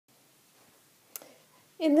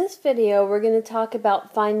In this video, we're going to talk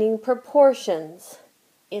about finding proportions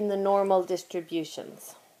in the normal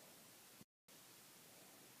distributions.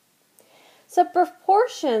 So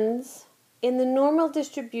proportions in the normal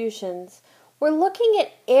distributions, we're looking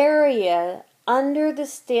at area under the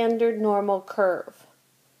standard normal curve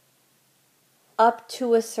up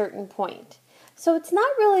to a certain point. So it's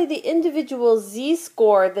not really the individual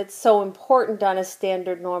z-score that's so important on a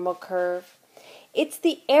standard normal curve. It's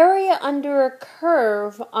the area under a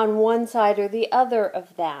curve on one side or the other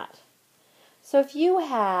of that. So if you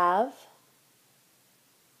have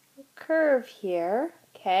a curve here,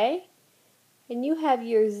 okay, and you have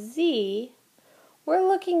your z, we're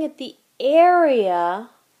looking at the area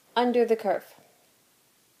under the curve.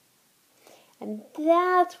 And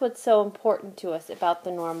that's what's so important to us about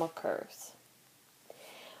the normal curves,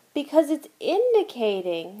 because it's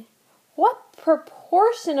indicating what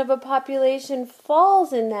proportion of a population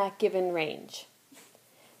falls in that given range.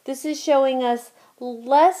 This is showing us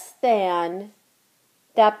less than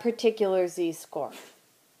that particular z-score.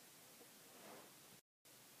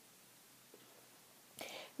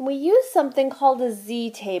 And we use something called a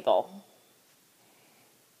z-table.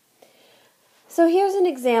 So here's an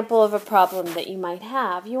example of a problem that you might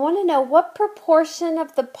have. You want to know what proportion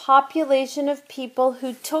of the population of people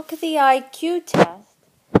who took the IQ test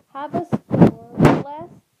have a score less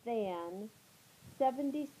than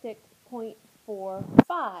 76.45. Well,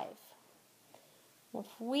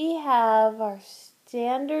 if we have our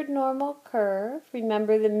standard normal curve,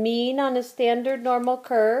 remember the mean on a standard normal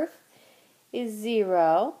curve is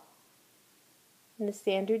 0, and the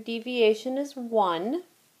standard deviation is 1.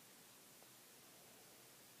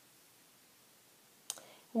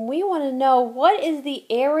 And we want to know what is the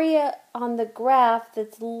area on the graph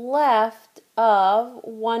that's left of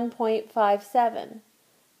 1.57.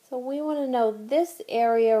 So we want to know this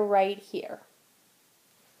area right here.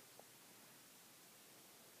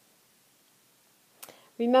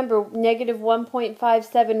 Remember, negative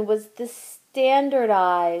 1.57 was the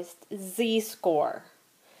standardized z-score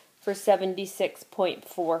for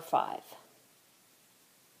 76.45.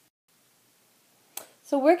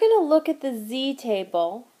 So we're going to look at the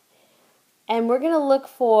z-table, and we're going to look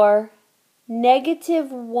for negative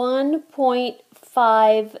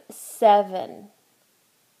 1.57.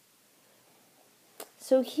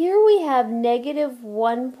 So here we have negative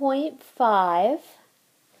 1.5,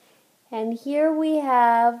 and here we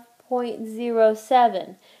have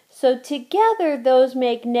 0.07. So together those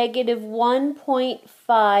make negative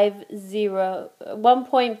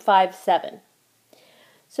 1.57.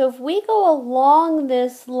 So if we go along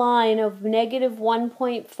this line of negative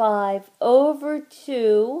 1.5 over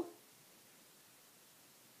to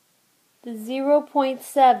the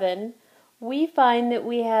 0.7, we find that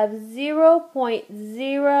we have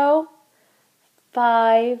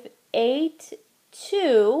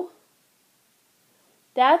 0.0582.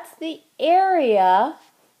 That's the area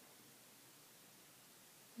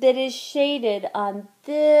that is shaded on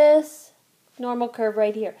this normal curve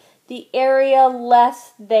right here. The area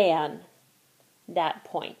less than that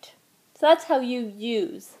point. So that's how you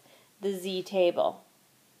use the z-table.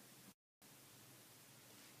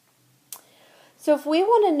 So if we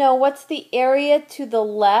want to know what's the area to the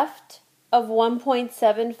left of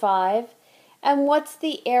 1.75 and what's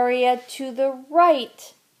the area to the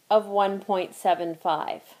right of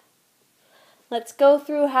 1.75, let's go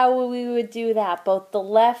through how we would do that, both the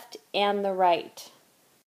left and the right.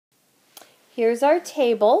 Here's our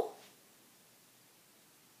table.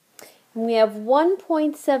 And we have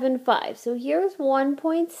 1.75. So here's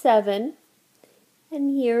 1.7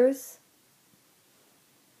 and here's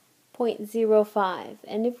 0.05.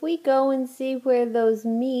 And if we go and see where those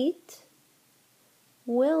meet,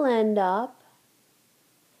 we'll end up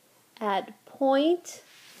at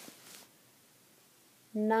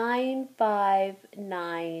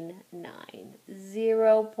 0.9599.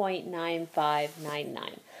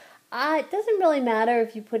 0.9599. It doesn't really matter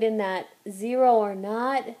if you put in that 0 or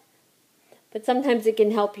not, but sometimes it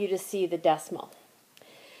can help you to see the decimal.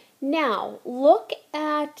 Now, look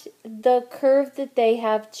at the curve that they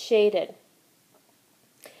have shaded.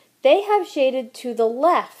 They have shaded to the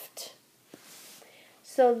left.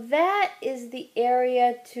 So that is the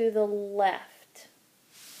area to the left.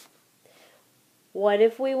 What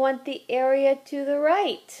if we want the area to the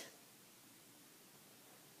right?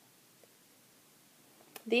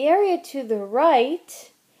 The area to the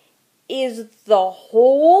right is the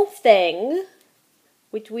whole thing,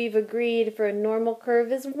 which we've agreed for a normal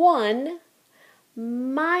curve is 1,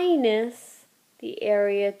 minus the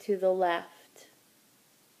area to the left.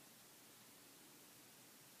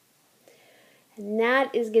 And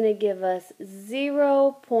that is going to give us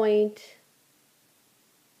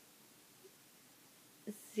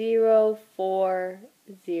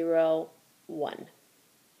 0.0401.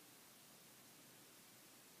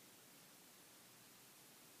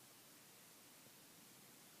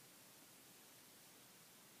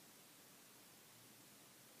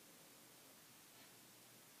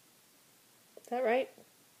 Is that right?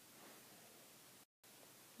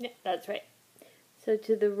 Yeah, that's right. So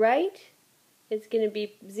to the right, it's going to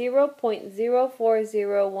be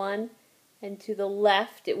 0.0401, and to the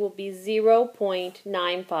left, it will be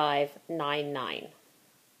 0.9599.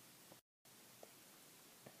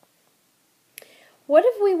 What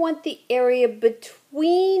if we want the area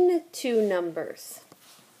between two numbers?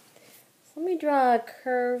 So let me draw a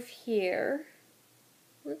curve here.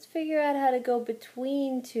 Let's figure out how to go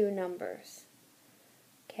between two numbers.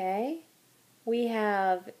 Okay, we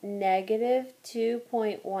have negative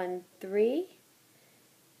 2.13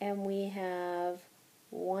 and we have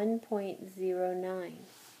 1.09.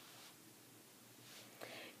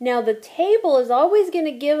 Now the table is always going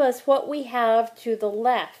to give us what we have to the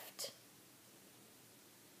left.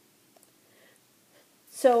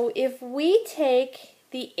 So if we take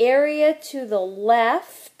the area to the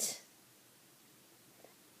left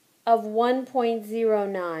of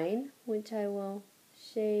 1.09, which I will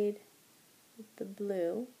shade with the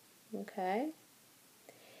blue, okay,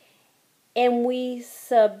 and we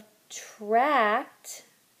subtract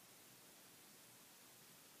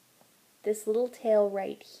this little tail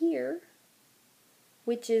right here,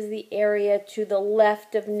 which is the area to the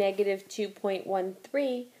left of negative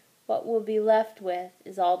 2.13, what we'll be left with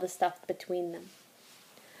is all the stuff between them.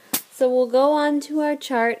 So we'll go on to our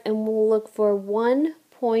chart and we'll look for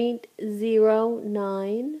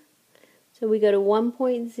 1.09. So we go to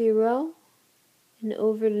 1.0 and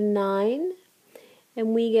over to 9,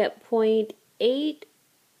 and we get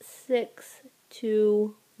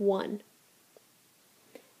 0.8621.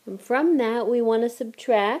 And from that, we want to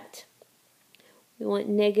subtract. We want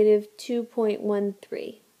negative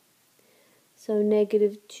 2.13. So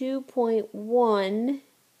negative 2.13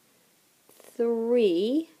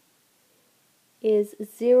 is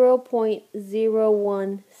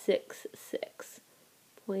 0.0166.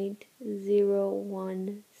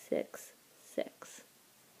 0.0166.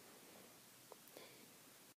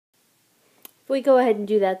 If we go ahead and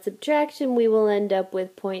do that subtraction, we will end up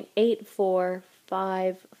with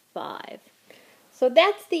 0.8455. So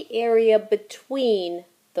that's the area between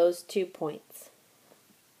those 2 points.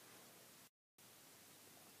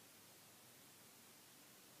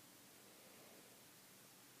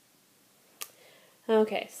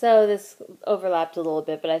 Okay, so this overlapped a little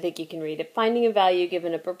bit, but I think you can read it. Finding a value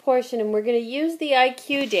given a proportion, and we're going to use the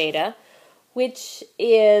IQ data, which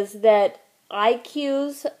is that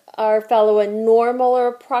IQs follow a normal or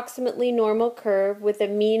approximately normal curve with a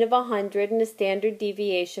mean of 100 and a standard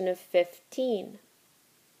deviation of 15.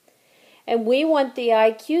 And we want the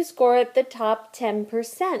IQ score at the top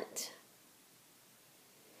 10%.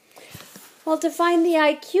 Well, to find the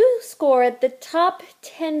IQ score at the top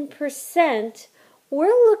 10%, we're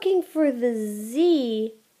looking for the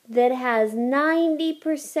Z that has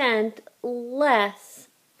 90% less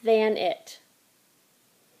than it,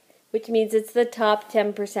 which means it's the top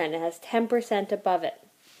 10%. It has 10% above it.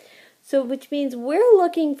 So which means we're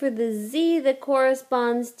looking for the Z that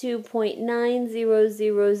corresponds to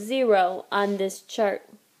 0.9000 on this chart.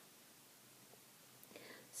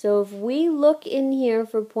 So if we look in here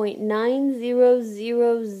for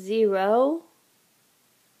 0.9000,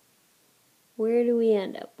 where do we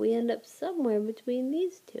end up? We end up somewhere between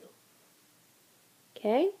these two.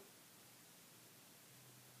 Okay?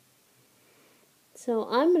 So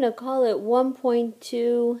I'm going to call it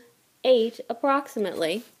 1.28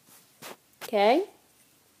 approximately. Okay?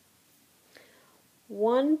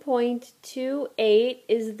 1.28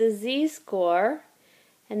 is the Z-score,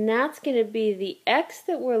 and that's going to be the X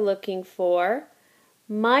that we're looking for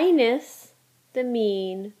minus the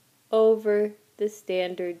mean over the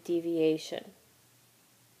standard deviation.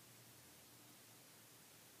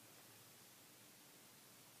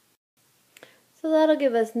 So that'll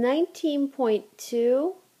give us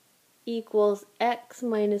 19.2 equals X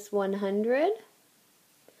minus 100.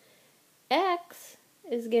 X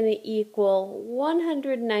is going to equal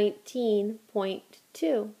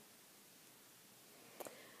 119.2.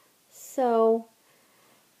 So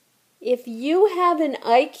if you have an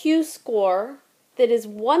IQ score that is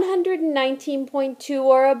 119.2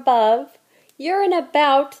 or above, you're in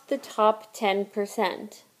about the top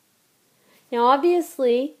 10%. Now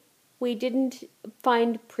obviously we didn't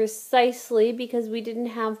find precisely because we didn't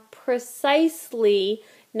have precisely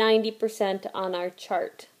 90% on our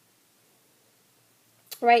chart.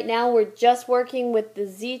 Right now we're just working with the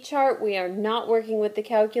z-chart. We are not working with the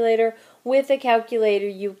calculator. With a calculator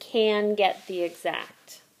you can get the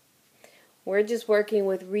exact. We're just working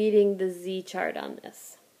with reading the z-chart on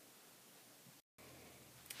this.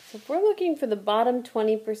 So if we're looking for the bottom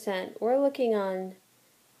 20%, we're looking on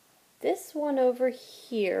this one over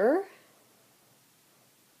here.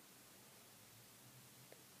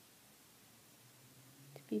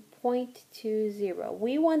 To be 0.20.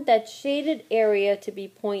 We want that shaded area to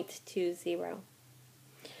be 0.20. So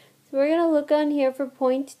we're going to look on here for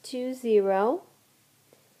 0.20.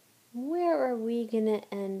 Where are we going to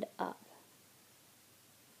end up?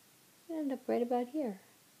 We're going to end up right about here.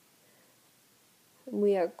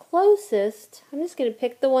 We are closest, I'm just going to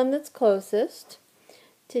pick the one that's closest,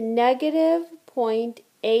 to negative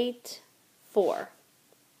 0.84.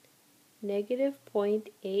 Negative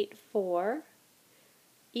 0.84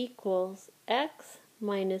 equals x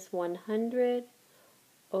minus 100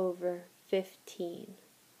 over 15.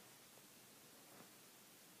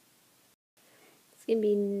 It's going to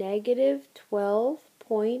be negative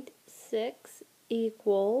 12.6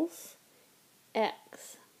 equals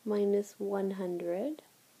x minus 100.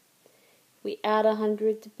 We add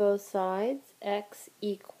 100 to both sides. X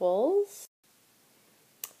equals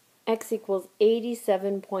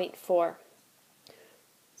 87.4.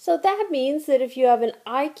 So that means that if you have an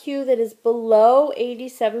IQ that is below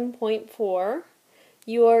 87.4,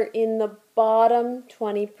 you are in the bottom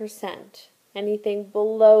 20%. Anything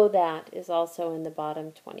below that is also in the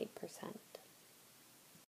bottom 20%.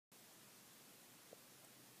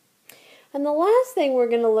 And the last thing we're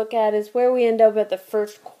going to look at is where we end up at the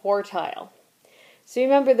first quartile. So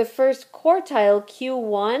remember the first quartile,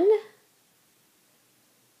 Q1,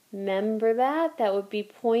 remember that? That would be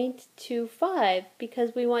 0.25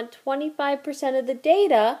 because we want 25% of the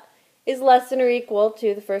data is less than or equal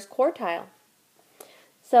to the first quartile.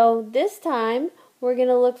 So this time we're going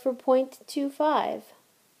to look for 0.25.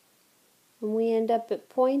 And we end up at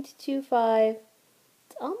 0.25.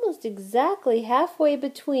 It's almost exactly halfway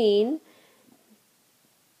between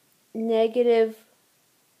negative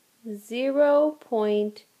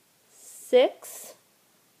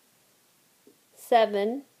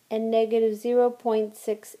 0.67 and negative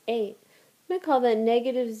 0.68. I'm going to call that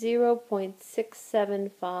negative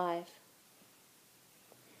 0.675.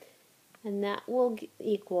 And that will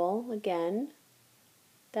equal, again,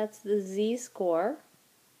 that's the z-score.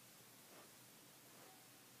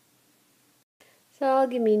 So that'll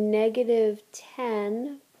give me negative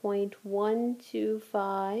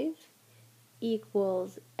 10.125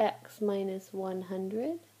 equals x minus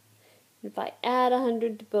 100. If I add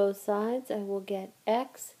 100 to both sides, I will get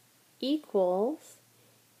x equals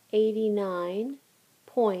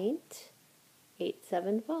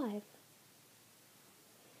 89.875.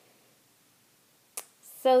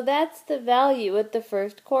 So that's the value at the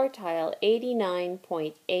first quartile,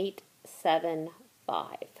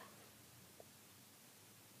 89.875.